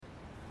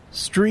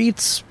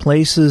Streets,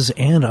 places,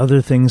 and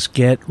other things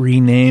get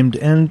renamed,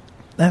 and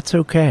that's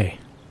okay.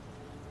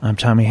 I'm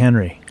Tommy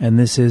Henry, and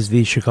this is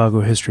the Chicago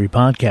History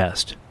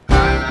Podcast.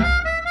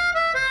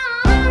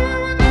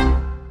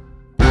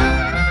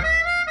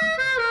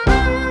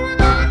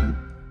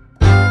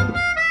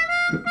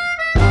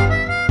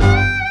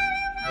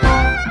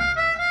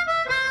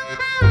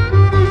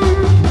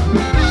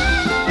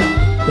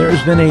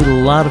 There's been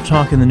a lot of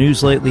talk in the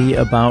news lately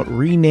about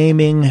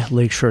renaming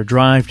Lakeshore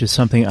Drive to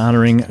something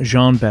honoring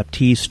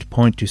Jean-Baptiste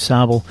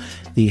Pointe-du-Sable,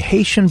 the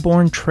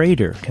Haitian-born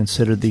trader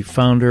considered the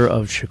founder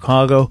of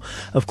Chicago.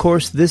 Of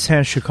course, this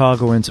has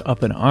Chicagoans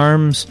up in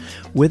arms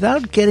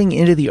without getting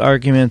into the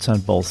arguments on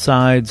both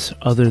sides,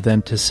 other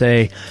than to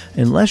say,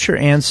 unless your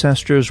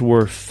ancestors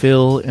were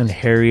Phil and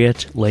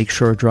Harriet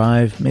Lakeshore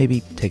Drive,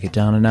 maybe take it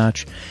down a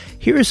notch.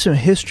 Here is some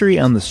history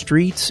on the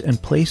streets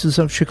and places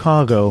of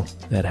Chicago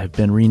that have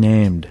been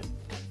renamed.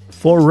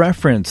 For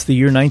reference, the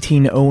year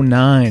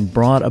 1909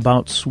 brought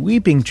about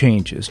sweeping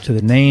changes to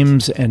the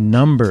names and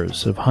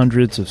numbers of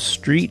hundreds of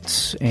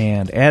streets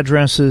and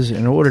addresses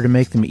in order to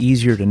make them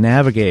easier to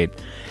navigate.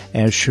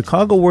 As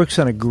Chicago works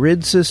on a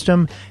grid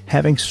system,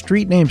 having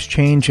street names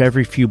change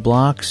every few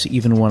blocks,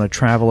 even when a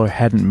traveler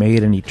hadn't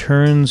made any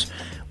turns,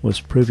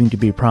 was proving to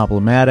be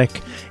problematic.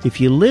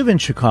 If you live in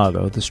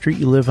Chicago, the street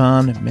you live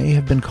on may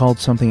have been called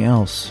something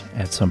else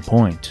at some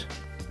point.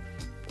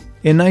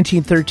 In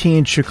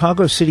 1913,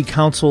 Chicago City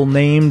Council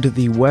named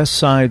the West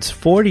Side's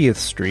 40th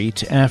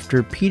Street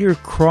after Peter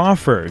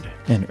Crawford,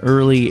 an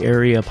early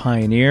area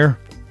pioneer.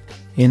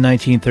 In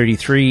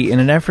 1933, in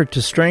an effort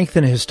to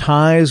strengthen his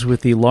ties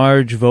with the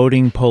large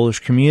voting Polish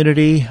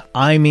community,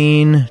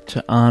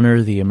 to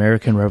honor the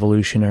American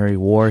Revolutionary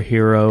War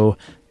hero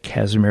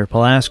Casimir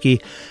Pulaski,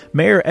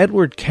 Mayor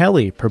Edward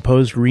Kelly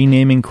proposed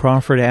renaming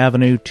Crawford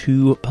Avenue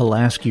to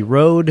Pulaski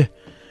Road.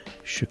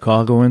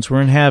 Chicagoans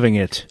weren't having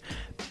it.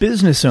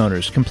 Business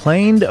owners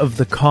complained of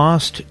the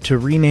cost to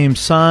rename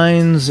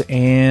signs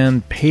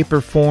and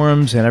paper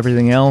forms and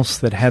everything else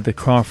that had the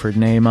Crawford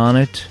name on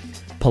it.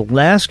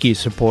 Pulaski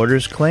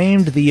supporters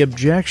claimed the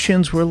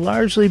objections were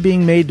largely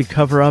being made to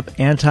cover up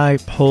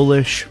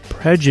anti-Polish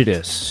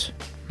prejudice.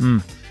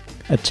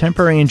 A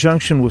temporary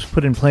injunction was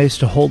put in place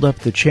to hold up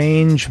the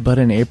change, but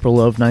in April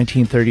of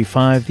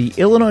 1935, the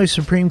Illinois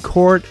Supreme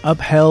Court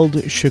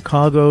upheld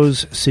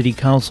Chicago's City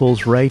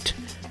Council's right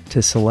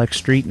to select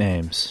street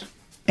names.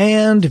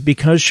 And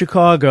because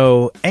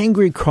Chicago,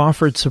 angry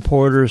Crawford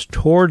supporters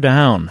tore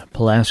down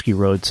Pulaski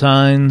Road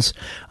signs.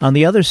 On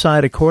the other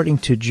side, according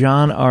to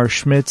John R.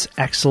 Schmidt's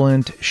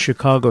excellent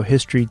Chicago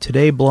History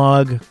Today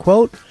blog,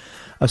 quote,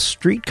 a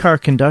streetcar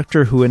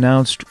conductor who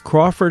announced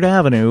Crawford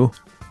Avenue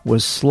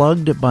was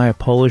slugged by a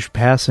Polish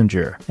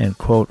passenger, end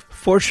quote.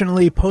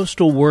 Fortunately,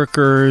 postal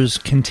workers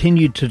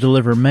continued to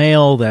deliver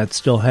mail that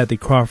still had the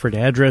Crawford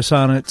address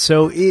on it,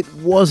 so it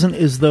wasn't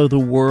as though the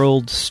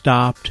world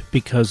stopped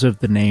because of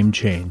the name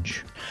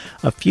change.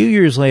 A few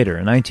years later,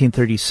 in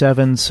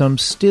 1937, some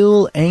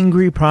still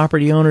angry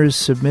property owners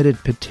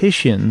submitted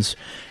petitions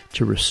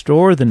to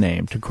restore the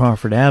name to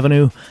Crawford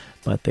Avenue,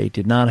 but they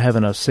did not have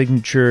enough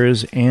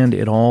signatures, and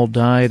it all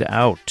died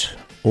out.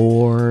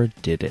 Or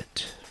did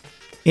it?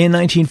 In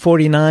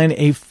 1949,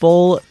 a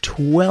full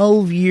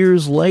 12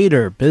 years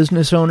later,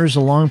 business owners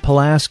along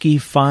Pulaski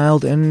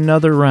filed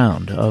another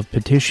round of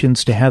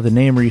petitions to have the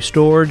name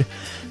restored.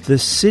 The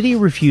city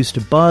refused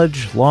to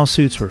budge,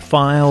 lawsuits were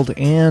filed,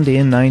 and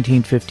in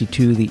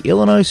 1952, the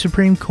Illinois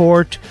Supreme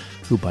Court,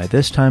 who by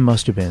this time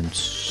must have been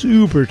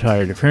super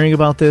tired of hearing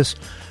about this,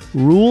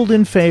 ruled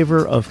in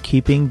favor of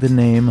keeping the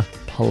name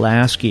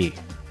Pulaski.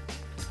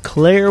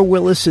 Claire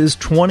Willis's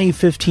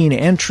 2015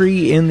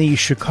 entry in the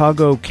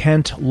Chicago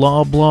Kent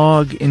Law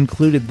blog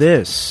included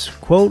this,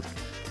 quote,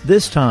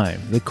 this time,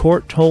 the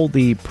court told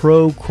the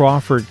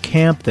pro-Crawford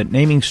camp that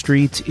naming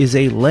streets is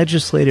a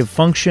legislative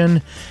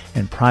function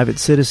and private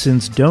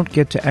citizens don't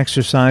get to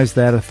exercise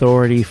that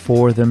authority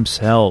for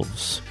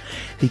themselves.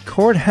 The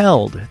court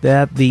held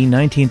that the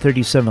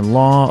 1937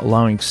 law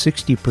allowing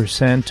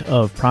 60%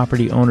 of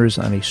property owners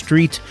on a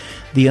street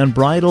the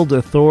unbridled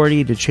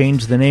authority to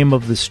change the name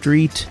of the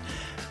street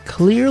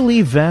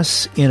clearly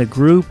vests in a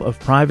group of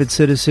private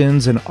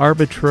citizens an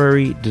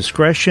arbitrary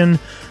discretion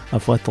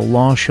of what the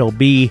law shall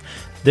be.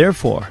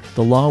 Therefore,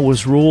 the law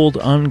was ruled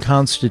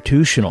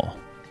unconstitutional.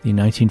 The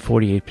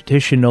 1948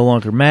 petition no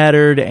longer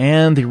mattered,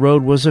 and the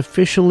road was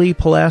officially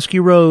Pulaski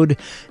Road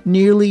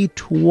nearly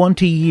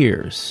 20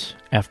 years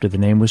after the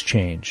name was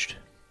changed.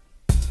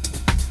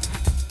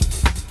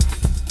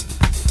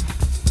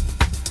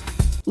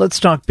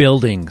 Let's talk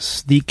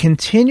buildings. The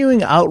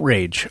continuing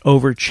outrage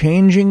over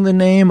changing the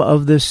name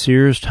of the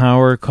Sears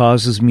Tower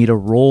causes me to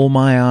roll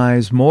my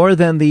eyes more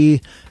than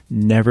the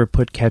never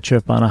put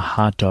ketchup on a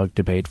hot dog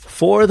debate.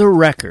 For the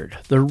record,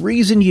 the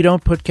reason you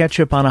don't put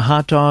ketchup on a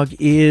hot dog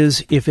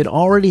is if it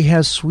already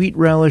has sweet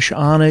relish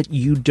on it,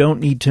 you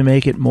don't need to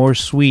make it more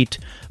sweet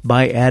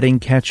by adding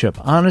ketchup.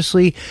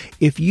 Honestly,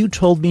 if you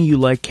told me you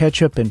like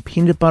ketchup and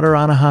peanut butter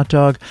on a hot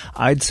dog,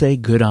 I'd say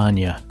good on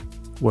ya.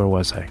 Where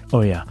was I?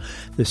 Oh, yeah,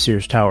 the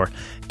Sears Tower.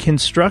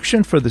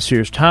 Construction for the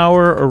Sears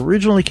Tower,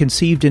 originally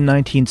conceived in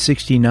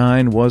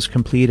 1969, was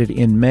completed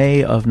in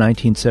May of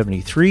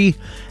 1973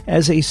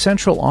 as a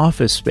central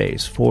office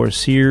space for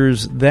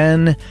Sears'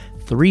 then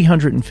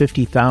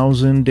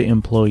 350,000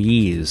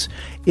 employees.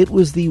 It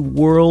was the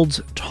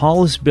world's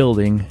tallest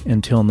building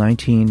until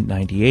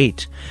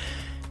 1998.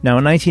 Now,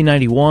 in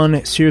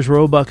 1991, Sears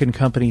Roebuck and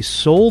Company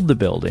sold the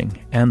building,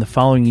 and the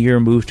following year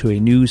moved to a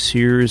new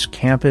Sears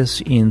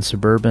campus in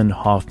suburban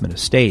Hoffman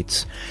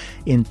Estates.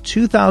 In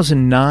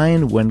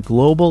 2009, when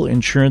global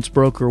insurance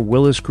broker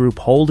Willis Group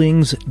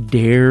Holdings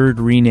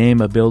dared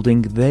rename a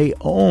building they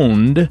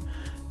owned,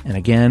 and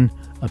again,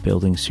 a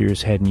building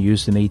Sears hadn't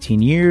used in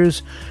 18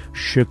 years,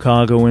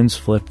 Chicagoans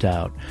flipped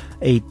out.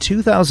 A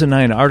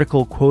 2009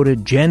 article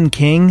quoted Jen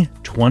King,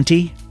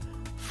 20,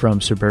 from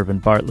suburban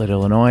Bartlett,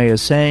 Illinois,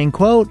 as saying,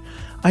 quote,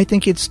 "I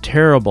think it's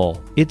terrible.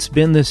 It's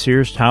been the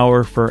Sears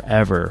Tower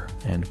forever,"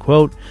 end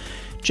quote.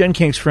 Jen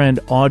King's friend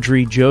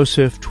Audrey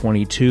Joseph,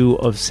 22,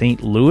 of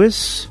St.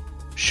 Louis,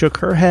 shook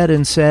her head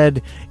and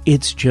said,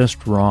 "It's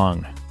just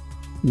wrong."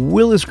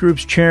 Willis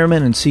Group's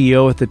chairman and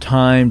CEO at the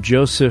time,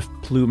 Joseph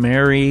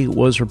Plumeri,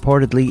 was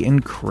reportedly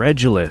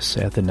incredulous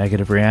at the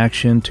negative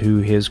reaction to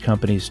his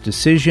company's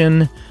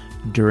decision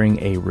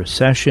during a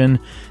recession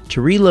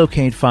to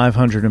relocate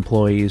 500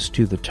 employees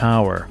to the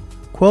tower.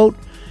 Quote,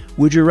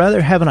 "Would you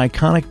rather have an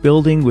iconic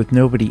building with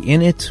nobody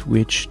in it,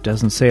 which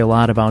doesn't say a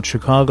lot about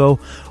Chicago,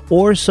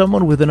 or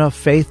someone with enough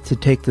faith to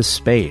take the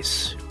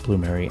space?"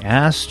 Plumeri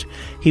asked.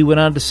 He went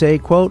on to say,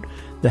 quote,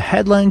 "The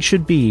headline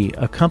should be,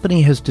 a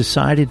company has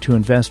decided to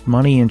invest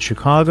money in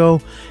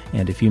Chicago,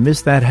 and if you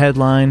miss that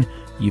headline,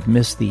 you've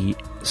missed the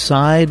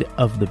side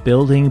of the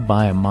building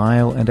by a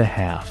mile and a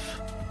half."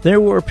 There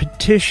were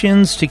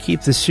petitions to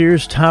keep the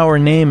Sears Tower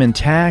name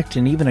intact,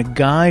 and even a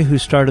guy who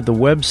started the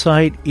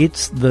website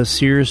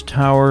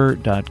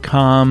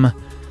itsthesearstower.com,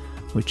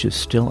 which is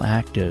still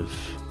active.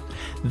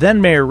 Then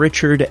Mayor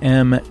Richard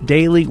M.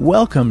 Daley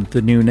welcomed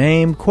the new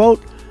name.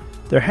 Quote,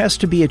 "There has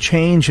to be a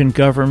change in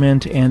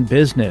government and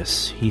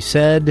business," he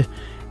said,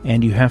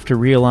 "and you have to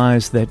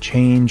realize that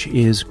change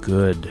is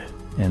good,"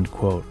 end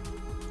quote.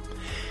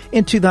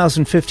 In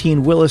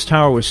 2015, Willis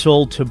Tower was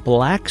sold to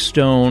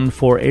Blackstone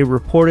for a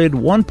reported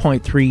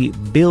 $1.3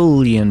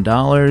 billion.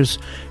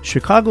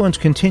 Chicagoans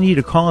continue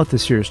to call it the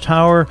Sears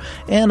Tower,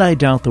 and I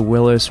doubt the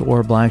Willis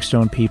or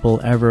Blackstone people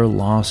ever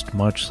lost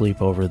much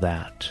sleep over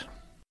that.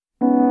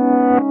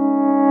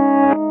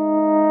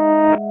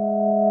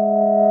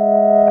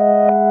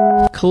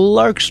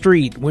 Clark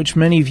Street, which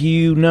many of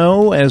you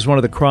know as one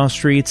of the cross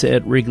streets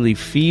at Wrigley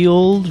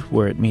Field,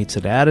 where it meets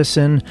at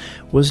Addison,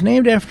 was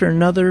named after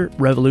another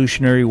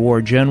Revolutionary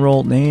War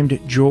general named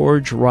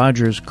George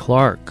Rogers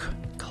Clark.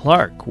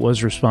 Clark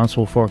was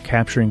responsible for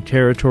capturing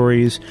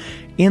territories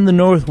in the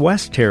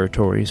Northwest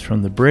Territories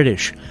from the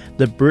British.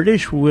 The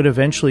British would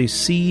eventually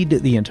cede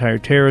the entire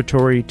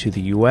territory to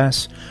the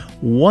U.S.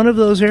 One of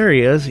those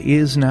areas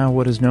is now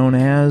what is known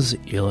as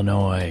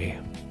Illinois.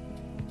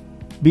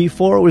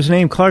 Before it was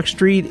named Clark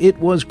Street, it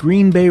was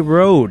Green Bay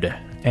Road,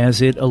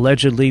 as it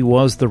allegedly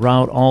was the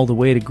route all the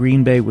way to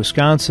Green Bay,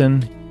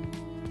 Wisconsin.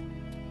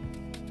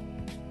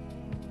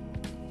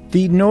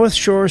 The North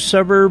Shore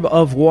suburb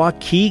of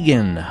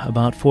Waukegan,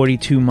 about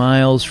 42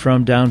 miles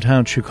from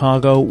downtown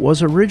Chicago,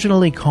 was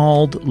originally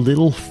called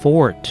Little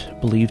Fort,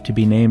 believed to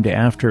be named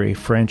after a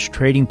French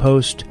trading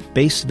post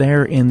based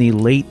there in the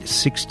late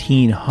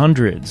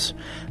 1600s.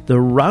 The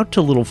route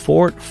to Little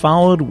Fort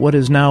followed what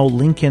is now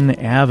Lincoln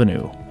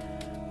Avenue.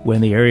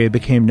 When the area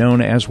became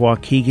known as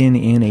Waukegan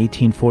in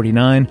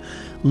 1849,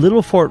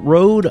 Little Fort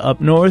Road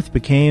up north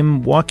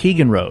became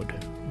Waukegan Road.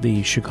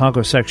 The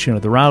Chicago section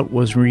of the route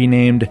was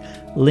renamed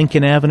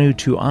Lincoln Avenue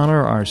to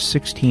honor our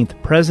 16th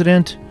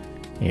president,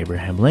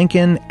 Abraham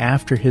Lincoln,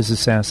 after his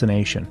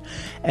assassination.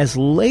 As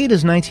late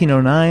as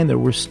 1909, there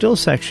were still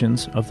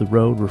sections of the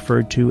road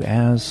referred to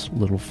as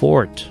Little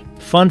Fort.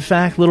 Fun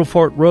fact, Little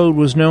Fort Road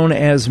was known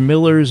as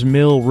Miller's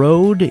Mill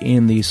Road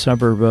in the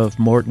suburb of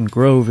Morton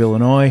Grove,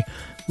 Illinois,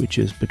 which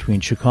is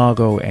between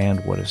Chicago and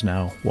what is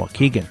now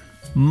Waukegan.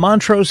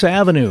 Montrose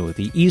Avenue,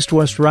 the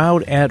east-west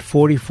route at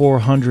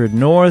 4400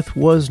 North,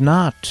 was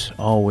not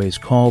always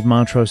called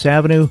Montrose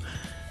Avenue.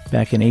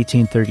 Back in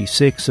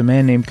 1836, a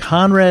man named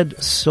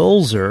Conrad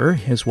Sulzer,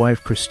 his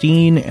wife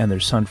Christine, and their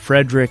son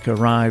Frederick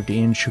arrived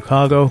in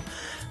Chicago.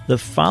 The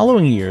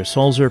following year,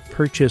 Sulzer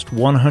purchased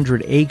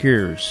 100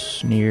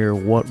 acres near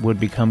what would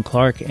become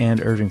Clark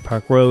and Irving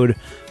Park Road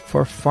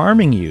for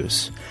farming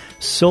use.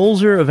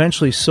 Sulzer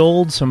eventually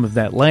sold some of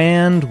that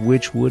land,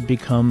 which would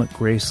become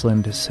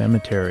Graceland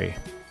Cemetery.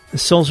 The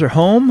Sulzer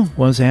home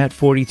was at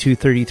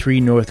 4233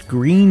 North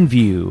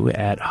Greenview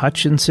at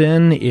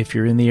Hutchinson. If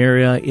you're in the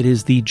area, it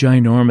is the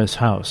ginormous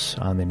house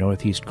on the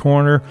northeast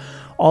corner.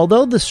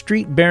 Although the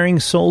street bearing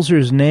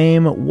Sulzer's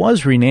name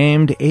was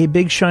renamed, a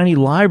big shiny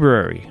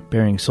library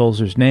bearing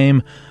Sulzer's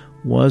name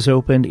was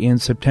opened in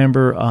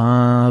September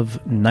of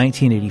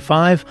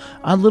 1985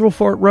 on Little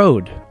Fort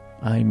Road.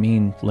 I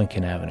mean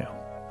Lincoln Avenue.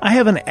 I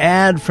have an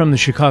ad from the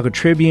Chicago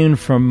Tribune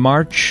from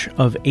March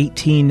of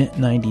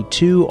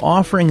 1892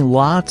 offering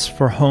lots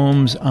for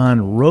homes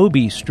on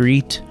Robie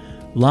Street,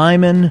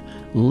 Lyman,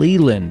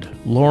 Leland,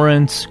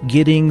 Lawrence,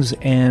 Giddings,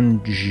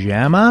 and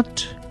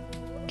Jamot?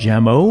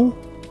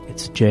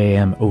 It's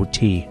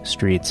J-M-O-T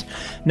streets.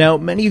 Now,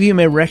 many of you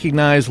may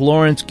recognize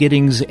Lawrence,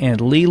 Giddings,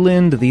 and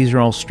Leland. These are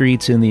all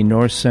streets in the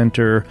North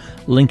Center,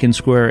 Lincoln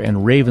Square,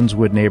 and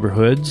Ravenswood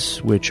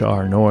neighborhoods, which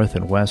are north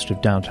and west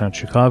of downtown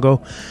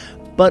Chicago.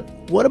 But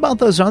what about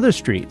those other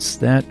streets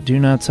that do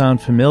not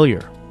sound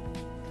familiar?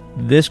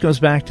 This goes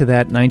back to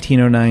that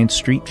 1909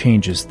 street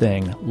changes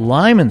thing.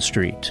 Lyman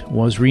Street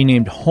was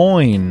renamed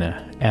Hoyne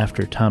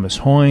after Thomas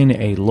Hoyne,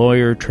 a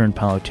lawyer turned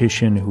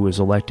politician who was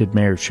elected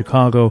mayor of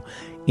Chicago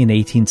in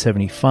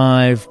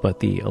 1875, but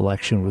the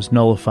election was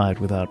nullified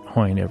without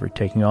Hoyne ever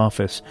taking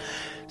office.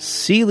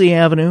 Seeley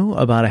Avenue,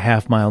 about a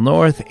half-mile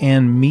north,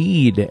 and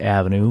Meade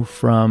Avenue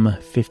from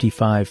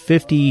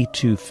 5550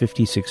 to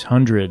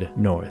 5600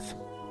 north.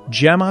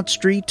 Jamot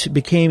Street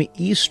became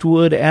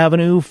Eastwood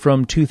Avenue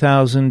from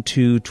 2000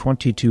 to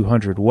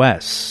 2200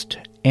 west.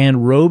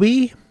 And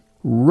Robie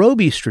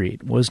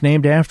Street was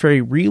named after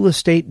a real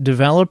estate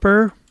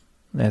developer,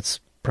 that's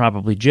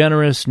probably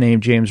generous,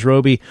 named James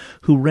Robie,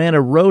 who ran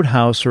a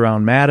roadhouse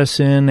around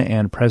Madison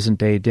and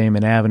present-day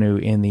Damon Avenue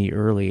in the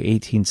early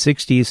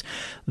 1860s.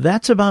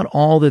 That's about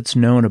all that's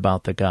known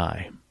about the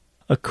guy.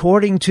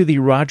 According to the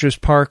Rogers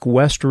Park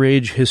West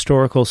Ridge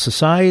Historical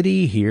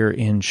Society here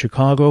in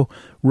Chicago,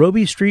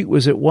 Robie Street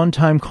was at one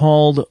time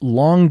called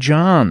Long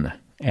John,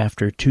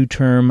 after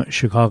two-term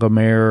Chicago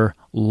Mayor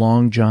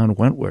Long John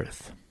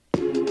Wentworth.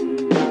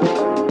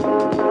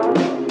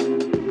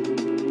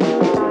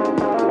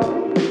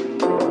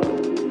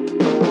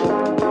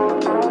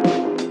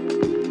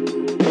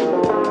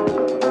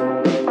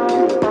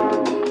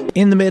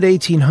 In the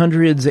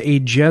mid-1800s, a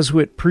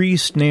Jesuit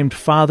priest named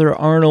Father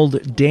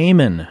Arnold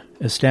Damon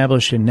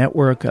established a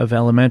network of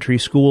elementary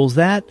schools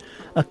that,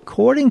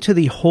 according to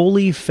the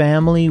Holy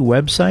Family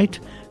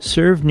website,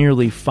 served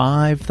nearly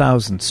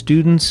 5,000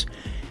 students.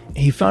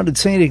 He founded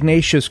St.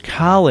 Ignatius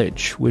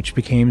College, which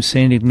became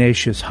St.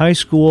 Ignatius High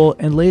School,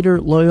 and later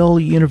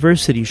Loyola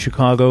University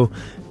Chicago,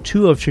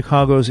 two of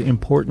Chicago's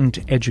important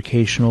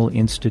educational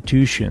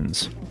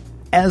institutions.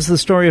 As the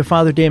story of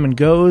Father Damon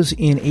goes,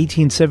 in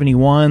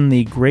 1871,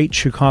 the Great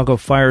Chicago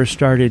Fire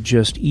started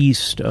just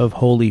east of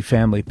Holy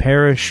Family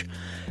Parish.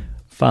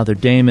 Father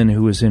Damon,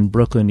 who was in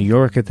Brooklyn, New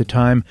York at the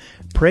time,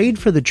 prayed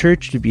for the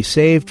church to be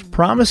saved,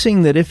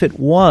 promising that if it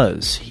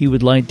was, he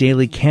would light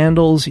daily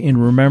candles in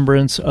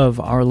remembrance of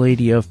Our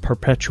Lady of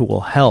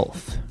Perpetual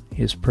Health.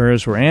 His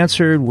prayers were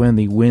answered when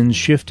the winds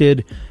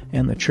shifted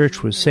and the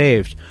church was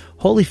saved.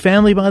 Holy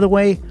Family, by the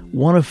way,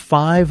 one of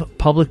 5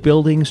 public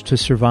buildings to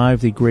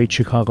survive the Great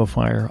Chicago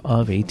Fire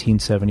of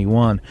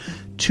 1871.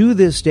 To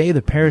this day,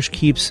 the parish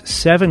keeps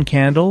 7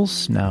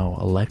 candles, now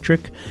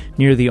electric,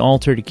 near the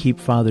altar to keep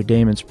Father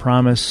Damon's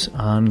promise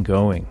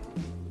ongoing.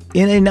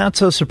 In a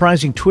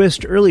not-so-surprising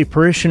twist, early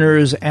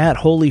parishioners at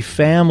Holy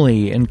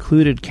Family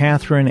included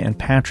Catherine and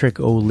Patrick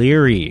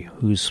O'Leary,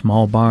 whose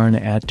small barn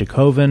at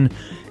DeKoven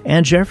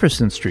and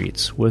Jefferson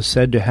Streets was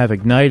said to have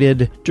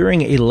ignited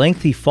during a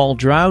lengthy fall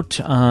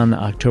drought on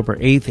October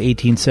 8,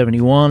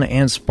 1871,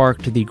 and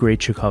sparked the Great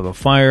Chicago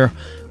Fire.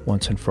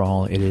 Once and for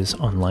all, it is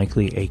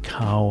unlikely a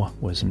cow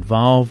was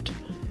involved.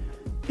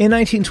 In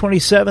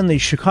 1927, the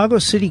Chicago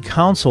City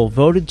Council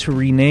voted to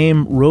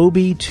rename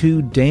Robie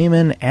to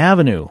Damon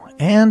Avenue,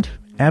 and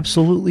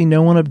absolutely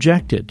no one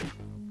objected.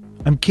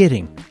 I'm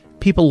kidding.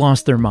 People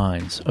lost their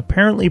minds,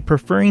 apparently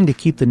preferring to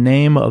keep the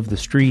name of the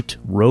street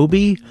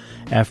Robie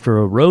after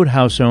a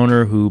roadhouse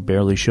owner who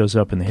barely shows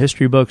up in the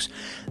history books,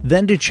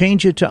 than to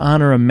change it to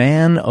honor a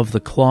man of the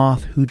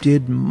cloth who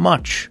did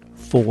much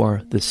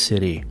for the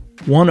city.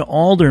 One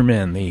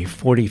alderman, the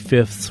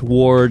 45th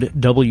Ward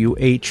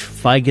W.H.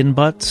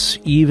 Feigenbutz,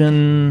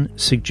 even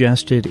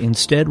suggested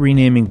instead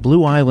renaming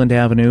Blue Island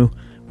Avenue,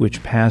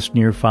 which passed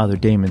near Father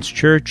Damon's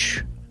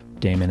church,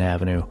 Damon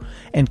Avenue,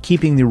 and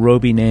keeping the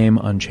Robie name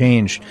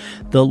unchanged.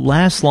 The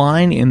last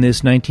line in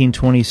this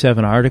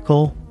 1927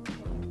 article,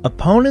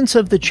 opponents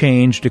of the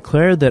change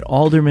declared that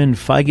Alderman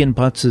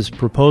Feigenbutz's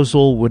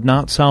proposal would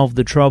not solve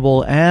the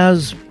trouble,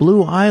 as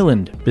Blue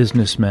Island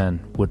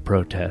businessmen would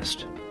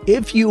protest.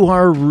 If you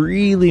are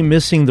really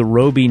missing the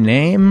Robie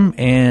name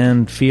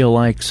and feel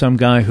like some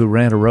guy who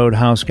ran a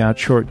roadhouse got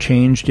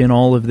shortchanged in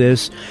all of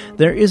this,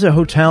 there is a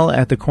hotel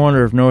at the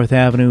corner of North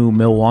Avenue,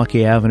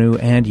 Milwaukee Avenue,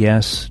 and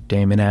yes,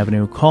 Damon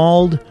Avenue,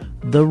 called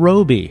the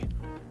Robie.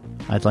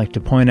 I'd like to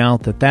point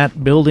out that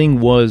that building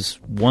was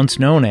once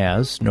known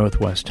as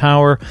Northwest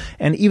Tower,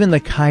 and even the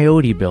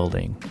Coyote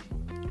Building.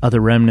 Other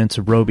remnants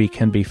of Robie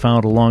can be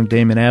found along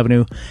Damon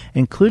Avenue,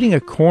 including a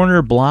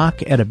corner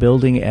block at a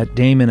building at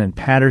Damon and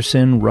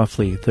Patterson,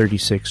 roughly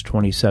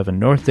 3627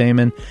 North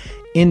Damon.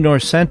 In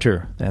North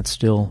Center, that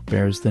still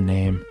bears the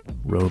name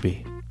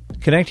Robie.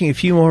 Connecting a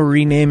few more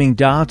renaming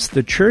dots,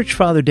 the church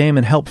Father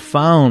Damon helped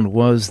found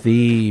was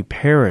the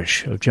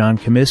parish of John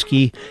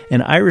Comiskey,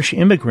 an Irish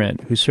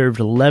immigrant who served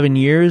 11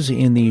 years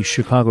in the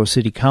Chicago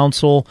City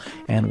Council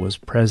and was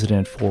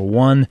president for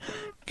one.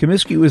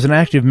 Comiskey was an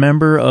active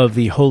member of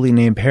the Holy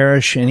Name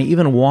Parish and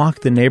even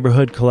walked the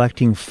neighborhood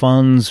collecting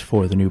funds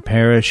for the new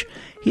parish.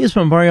 He is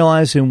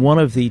memorialized in one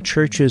of the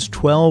church's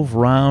 12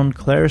 round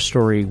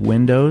clerestory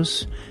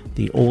windows,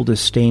 the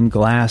oldest stained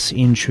glass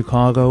in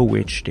Chicago,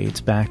 which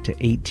dates back to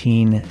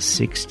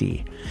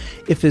 1860.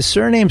 If his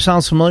surname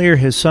sounds familiar,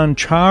 his son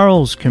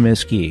Charles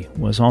Comiskey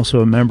was also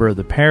a member of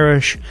the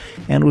parish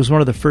and was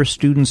one of the first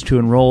students to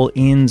enroll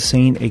in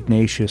St.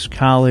 Ignatius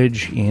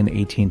College in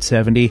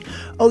 1870.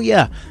 Oh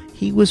yeah,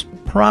 he was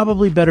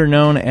probably better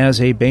known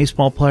as a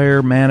baseball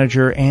player,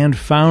 manager, and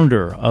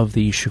founder of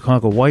the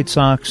Chicago White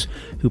Sox,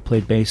 who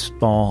played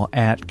baseball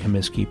at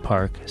Comiskey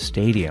Park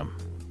Stadium.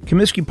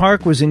 Comiskey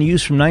Park was in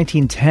use from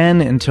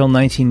 1910 until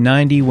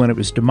 1990 when it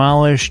was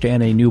demolished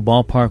and a new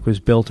ballpark was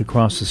built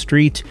across the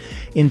street.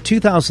 In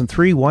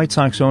 2003, White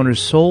Sox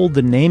owners sold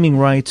the naming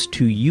rights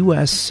to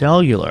U.S.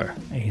 Cellular,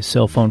 a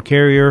cell phone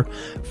carrier,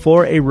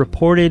 for a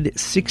reported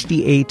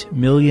 $68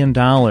 million.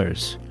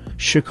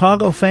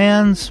 Chicago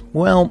fans,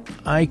 well,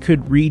 I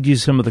could read you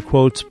some of the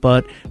quotes,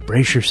 but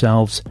brace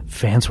yourselves,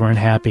 fans weren't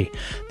happy.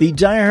 The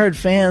diehard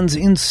fans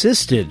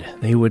insisted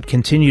they would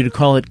continue to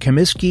call it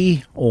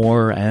Comiskey,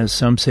 or as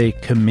some say,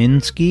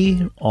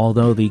 Kaminsky,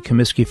 although the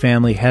Comiskey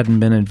family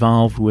hadn't been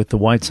involved with the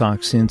White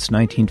Sox since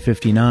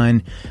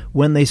 1959,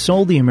 when they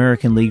sold the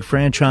American League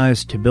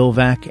franchise to Bill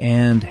Veeck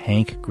and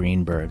Hank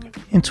Greenberg.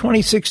 In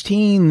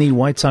 2016, the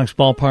White Sox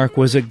ballpark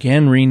was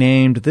again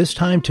renamed, this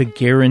time to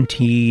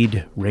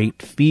Guaranteed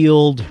Rate Field,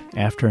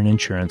 after an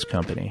insurance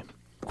company.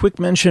 Quick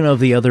mention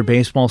of the other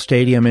baseball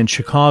stadium in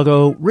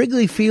Chicago,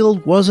 Wrigley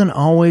Field wasn't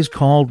always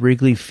called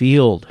Wrigley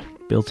Field.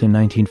 Built in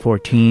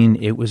 1914,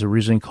 it was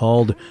originally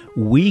called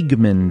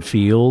Weigman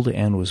Field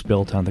and was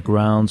built on the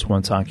grounds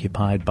once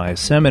occupied by a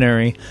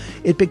seminary.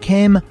 It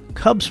became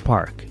Cubs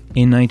Park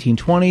in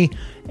 1920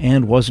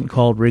 and wasn't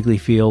called Wrigley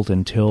Field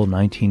until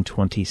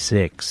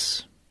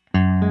 1926.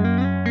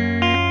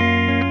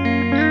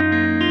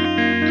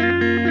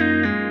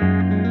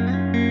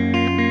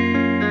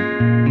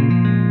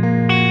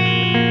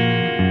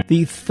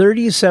 The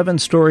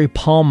 37-story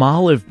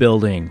Palmolive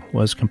building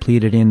was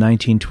completed in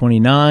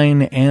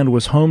 1929 and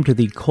was home to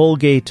the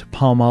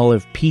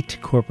Colgate-Palmolive Peet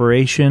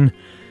Corporation.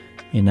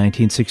 In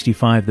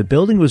 1965, the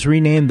building was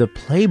renamed the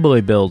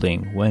Playboy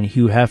Building when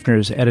Hugh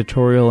Hefner's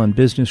editorial and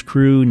business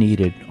crew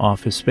needed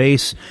office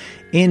space.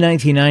 In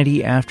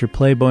 1990, after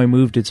Playboy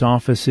moved its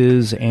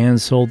offices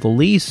and sold the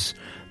lease,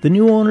 the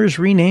new owners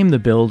renamed the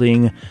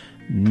building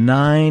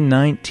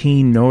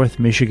 919 North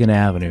Michigan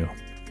Avenue.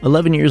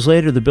 11 years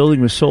later, the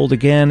building was sold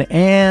again,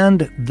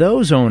 and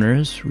those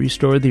owners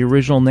restored the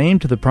original name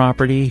to the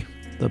property,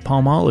 the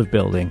Palmolive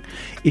Building.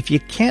 If you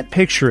can't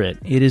picture it,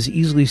 it is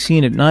easily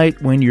seen at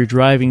night when you're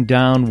driving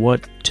down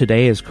what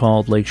today is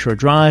called Lakeshore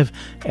Drive,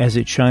 as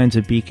it shines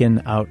a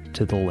beacon out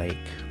to the lake.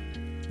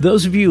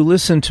 Those of you who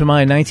listened to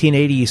my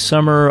 1980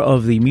 Summer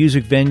of the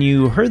Music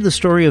venue heard the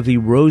story of the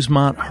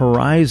Rosemont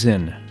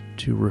Horizon.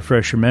 To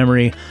refresh your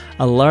memory,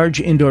 a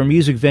large indoor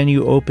music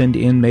venue opened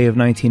in May of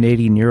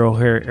 1980 near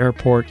O'Hare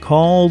Airport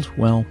called,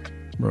 well,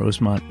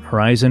 Rosemont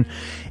Horizon.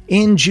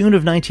 In June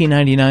of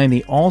 1999,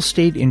 the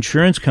Allstate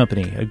Insurance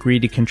Company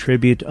agreed to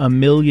contribute $1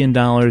 million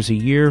a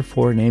year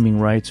for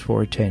naming rights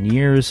for 10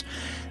 years.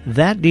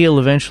 That deal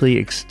eventually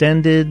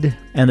extended,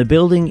 and the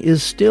building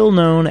is still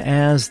known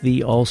as the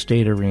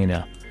Allstate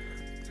Arena.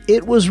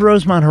 It was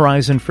Rosemont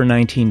Horizon for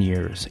 19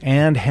 years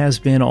and has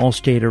been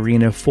Allstate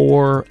Arena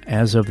for,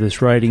 as of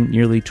this writing,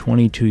 nearly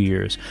 22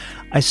 years.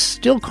 I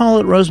still call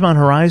it Rosemont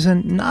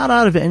Horizon, not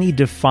out of any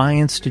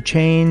defiance to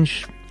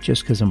change,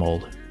 just because I'm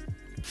old.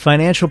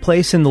 Financial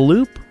Place in the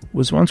Loop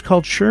was once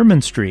called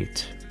Sherman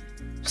Street.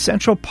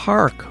 Central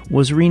Park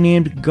was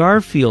renamed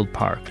Garfield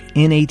Park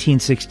in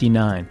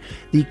 1869.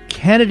 The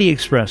Kennedy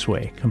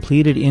Expressway,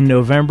 completed in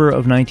November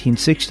of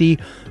 1960,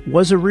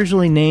 was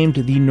originally named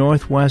the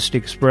Northwest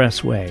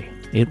Expressway.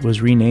 It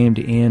was renamed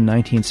in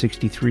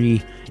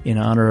 1963 in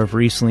honor of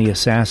recently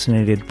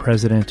assassinated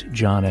President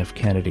John F.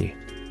 Kennedy.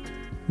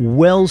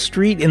 Wells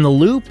Street in the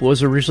Loop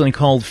was originally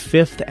called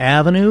Fifth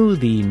Avenue,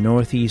 the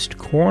northeast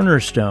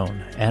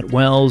cornerstone. At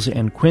Wells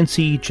and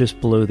Quincy, just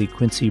below the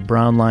Quincy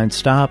Brown Line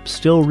stop,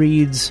 still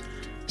reads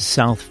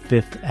South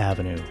Fifth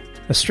Avenue.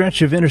 A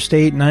stretch of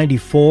Interstate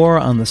 94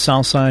 on the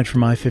south side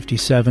from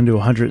I-57 to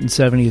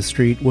 170th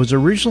Street was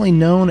originally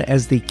known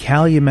as the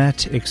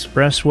Calumet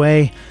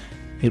Expressway.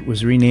 It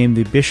was renamed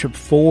the Bishop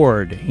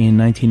Ford in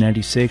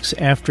 1996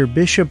 after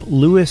Bishop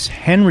Lewis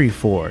Henry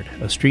Ford,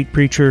 a street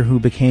preacher who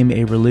became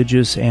a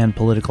religious and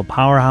political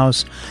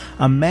powerhouse,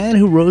 a man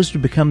who rose to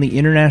become the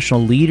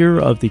international leader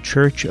of the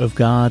Church of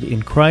God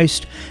in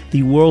Christ,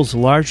 the world's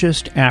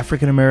largest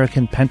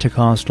African-American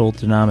Pentecostal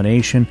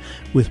denomination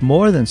with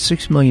more than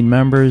 6 million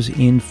members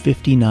in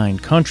 59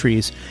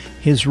 countries.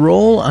 His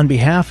role on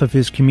behalf of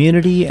his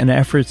community and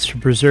efforts to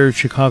preserve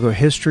Chicago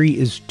history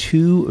is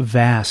too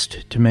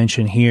vast to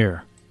mention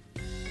here.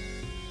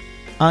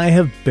 I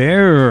have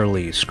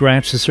barely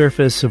scratched the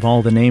surface of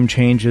all the name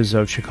changes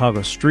of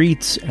Chicago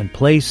streets and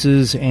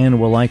places, and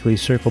will likely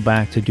circle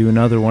back to do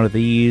another one of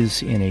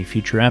these in a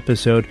future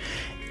episode.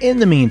 In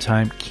the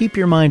meantime, keep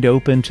your mind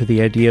open to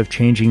the idea of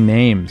changing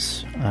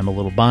names. I'm a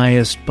little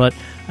biased, but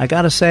I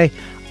gotta say,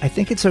 I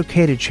think it's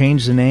okay to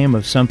change the name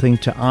of something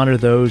to honor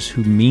those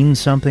who mean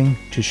something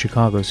to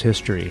Chicago's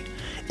history.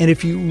 And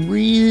if you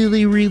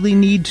really, really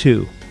need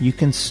to, you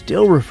can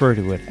still refer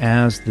to it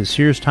as the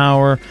Sears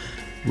Tower,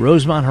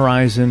 Rosemont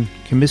Horizon,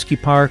 Comiskey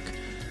Park,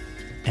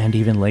 and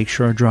even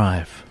Lakeshore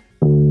Drive.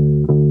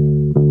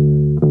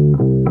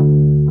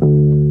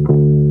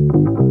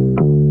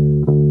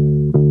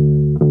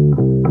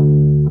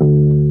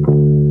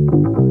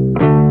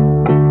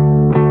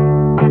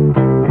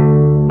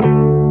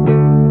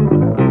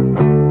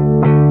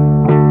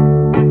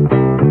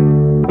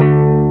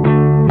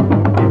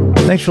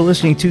 Thanks for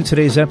listening to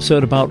today's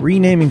episode about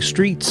renaming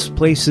streets,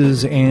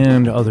 places,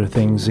 and other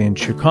things in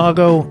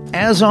Chicago.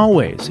 As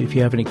always, if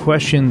you have any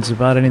questions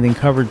about anything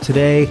covered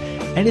today,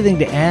 anything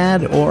to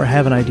add, or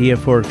have an idea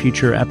for a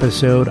future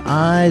episode,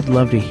 I'd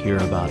love to hear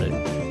about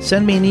it.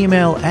 Send me an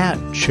email at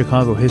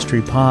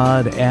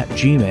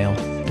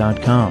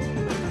chicagohistorypod@gmail.com.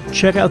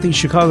 Check out the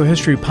Chicago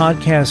History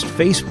Podcast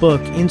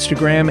Facebook,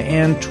 Instagram,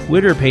 and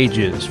Twitter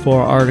pages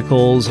for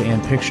articles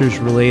and pictures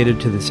related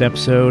to this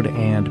episode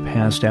and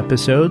past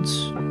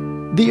episodes.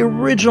 The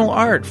original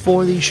art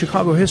for the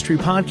Chicago History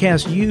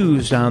Podcast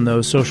used on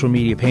those social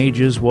media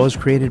pages was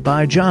created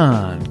by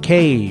John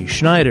K.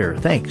 Schneider.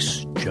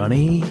 Thanks,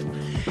 Johnny.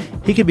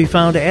 He can be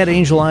found at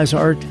Angel Eyes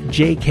Art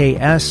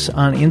JKS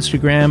on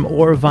Instagram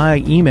or via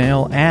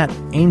email at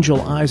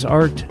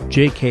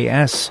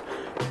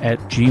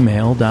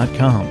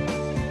angeleyesartjks@gmail.com.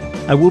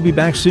 I will be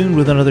back soon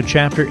with another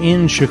chapter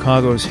in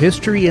Chicago's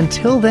history.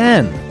 Until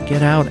then,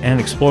 get out and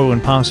explore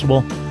when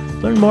possible.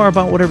 Learn more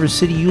about whatever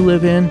city you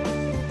live in,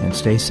 and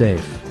stay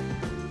safe.